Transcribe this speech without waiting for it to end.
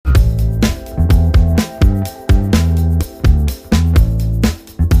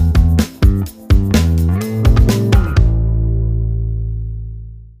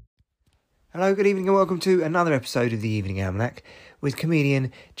Hello, good evening and welcome to another episode of the Evening Almanac with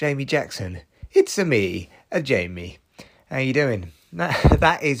comedian Jamie Jackson. It's me, Jamie. How you doing?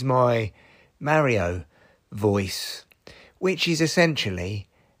 That is my Mario voice, which is essentially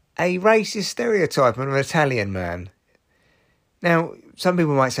a racist stereotype of an Italian man. Now, some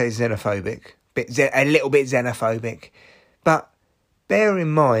people might say it's xenophobic, a little bit xenophobic, but bear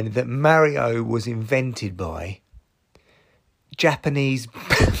in mind that Mario was invented by Japanese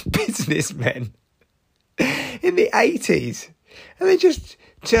businessmen in the 80s, and they just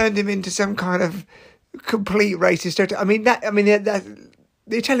turned him into some kind of complete racist stereotype.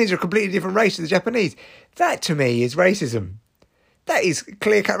 The Italians are a completely different race to the Japanese. That to me is racism. That is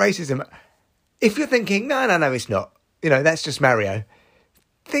clear-cut racism. If you're thinking, no, it's not, that's just Mario.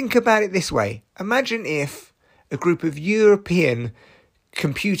 Think about it this way. Imagine if a group of European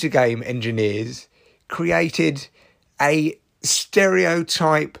computer game engineers created a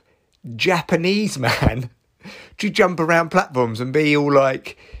stereotype Japanese man to jump around platforms and be all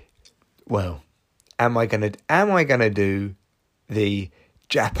like, well, am I gonna do the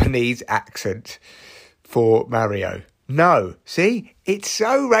Japanese accent for Mario? No. See, it's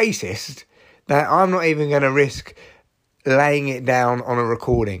so racist that I'm not even going to risk laying it down on a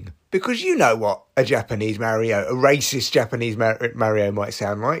recording, because you know what a racist Japanese Mario might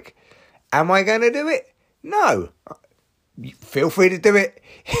sound like. Am I going to do it? No. Feel free to do it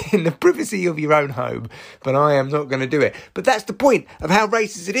in the privacy of your own home, but I am not going to do it. But that's the point of how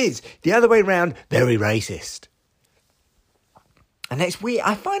racist it is. The other way around, very racist. And it's weird.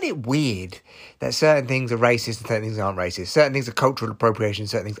 I find it weird that certain things are racist and certain things aren't racist. Certain things are cultural appropriation,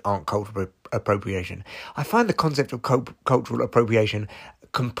 certain things aren't cultural appropriation. I find the concept of cultural appropriation a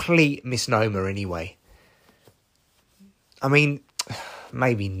complete misnomer anyway. I mean,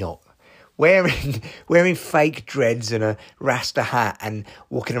 maybe not. Wearing fake dreads and a Rasta hat and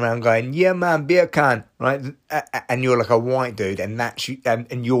walking around going, yeah man, beer can, right? And you're like a white dude and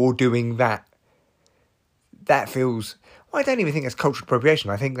and you're doing that. That feels... I don't even think that's cultural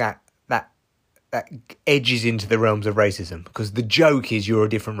appropriation. I think that edges into the realms of racism, because the joke is you're a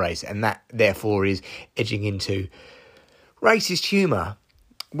different race, and that therefore is edging into racist humour.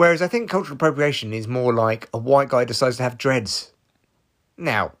 Whereas I think cultural appropriation is more like a white guy decides to have dreads.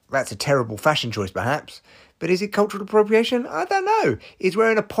 Now, that's a terrible fashion choice perhaps, but is it cultural appropriation? I don't know. Is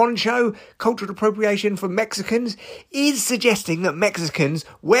wearing a poncho cultural appropriation for Mexicans? Is suggesting that Mexicans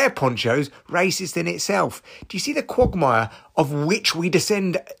wear ponchos racist in itself? Do you see the quagmire of which we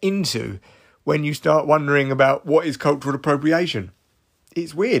descend into when you start wondering about what is cultural appropriation?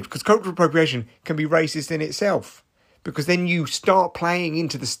 It's weird, because cultural appropriation can be racist in itself, because then you start playing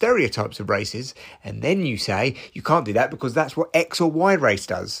into the stereotypes of races, and then you say you can't do that because that's what X or Y race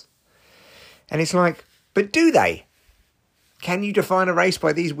does. And it's like, but do they? Can you define a race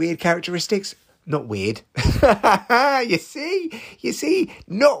by these weird characteristics? Not weird. You see,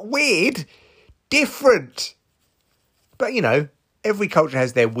 not weird, different. But, every culture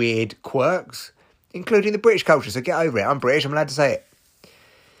has their weird quirks, including the British culture, so get over it. I'm British, I'm allowed to say it.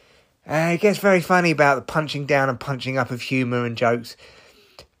 It gets very funny about the punching down and punching up of humour and jokes.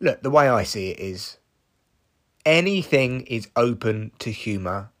 Look, the way I see it is, anything is open to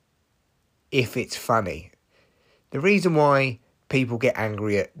humour if it's funny. The reason why people get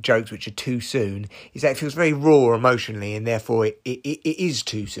angry at jokes which are too soon is that it feels very raw emotionally, and therefore it is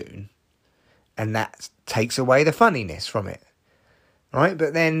too soon. And that takes away the funniness from it. Right?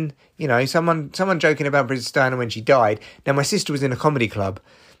 But then, someone joking about Princess Diana when she died. Now, my sister was in a comedy club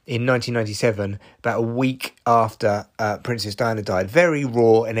in 1997, about a week after Princess Diana died. Very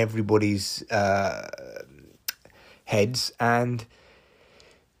raw in everybody's heads. And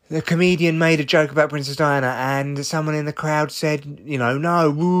the comedian made a joke about Princess Diana, and someone in the crowd said,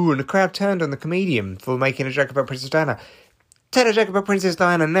 no, woo, and the crowd turned on the comedian for making a joke about Princess Diana. Tell a joke about Princess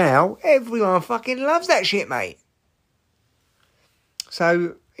Diana now, everyone fucking loves that shit, mate.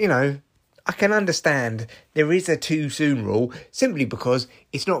 So, I can understand there is a too soon rule, simply because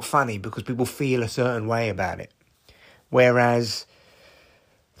it's not funny, because people feel a certain way about it. Whereas,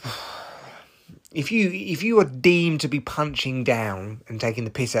 if you are deemed to be punching down and taking the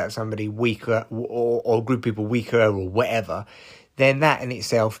piss out of somebody weaker, or a group of people weaker or whatever, then that in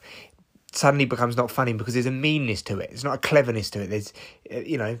itself suddenly becomes not funny, because there's a meanness to it. It's not a cleverness to it. There's,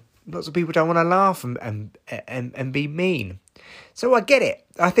 lots of people don't want to laugh and be mean. So I get it.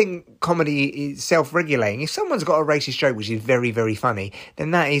 I think comedy is self-regulating. If someone's got a racist joke which is very, very funny,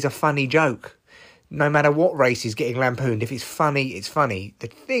 then that is a funny joke. No matter what race is getting lampooned, if it's funny, it's funny. The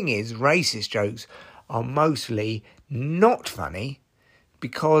thing is, racist jokes are mostly not funny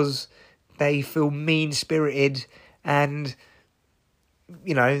because they feel mean-spirited and,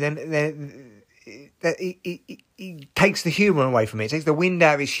 then he takes the humour away from it. It takes the wind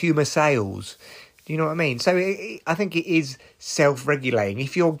out of his humour sails. Do you know what I mean? So I think it is self-regulating.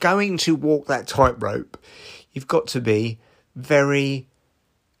 If you're going to walk that tightrope, you've got to be very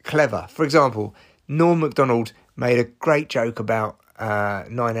clever. For example, Norm Macdonald made a great joke about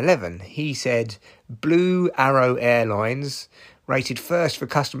 9/11. He said Blue Arrow Airlines rated first for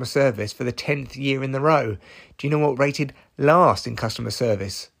customer service for the 10th year in a row. Do you know what rated last in customer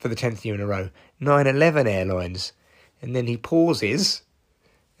service for the 10th year in a row? 9/11 Airlines. And then he pauses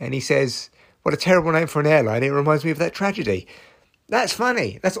and he says, what a terrible name for an airline. It reminds me of that tragedy. That's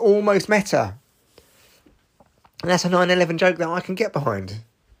funny. That's almost meta. And that's a 9/11 joke that I can get behind.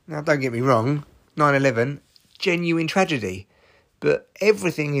 Now, don't get me wrong. 9/11, genuine tragedy. But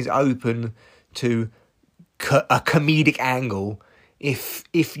everything is open to a comedic angle if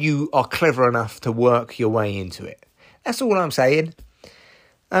you are clever enough to work your way into it. That's all I'm saying.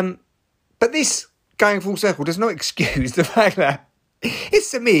 But this, going full circle, does not excuse the fact that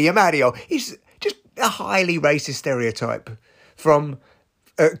it's me, Mario. It's just a highly racist stereotype from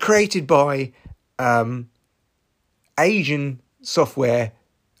created by Asian software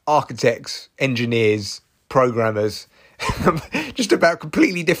architects, engineers, programmers, just about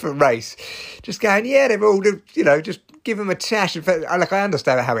completely different race. Just going, yeah, they're all, just give them a tash. In fact, I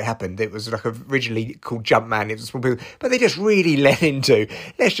understand how it happened. It was originally called Jumpman. It was small people, but they just really let into,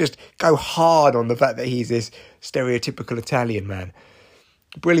 let's just go hard on the fact that he's this stereotypical Italian man.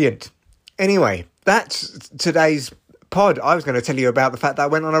 Brilliant. Anyway, that's today's pod. I was going to tell you about the fact that I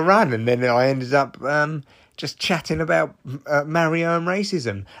went on a run and then I ended up just chatting about Mario and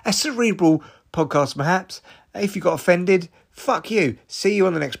racism. A cerebral podcast, perhaps. If you got offended, fuck you. See you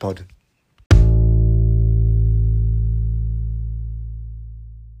on the next pod.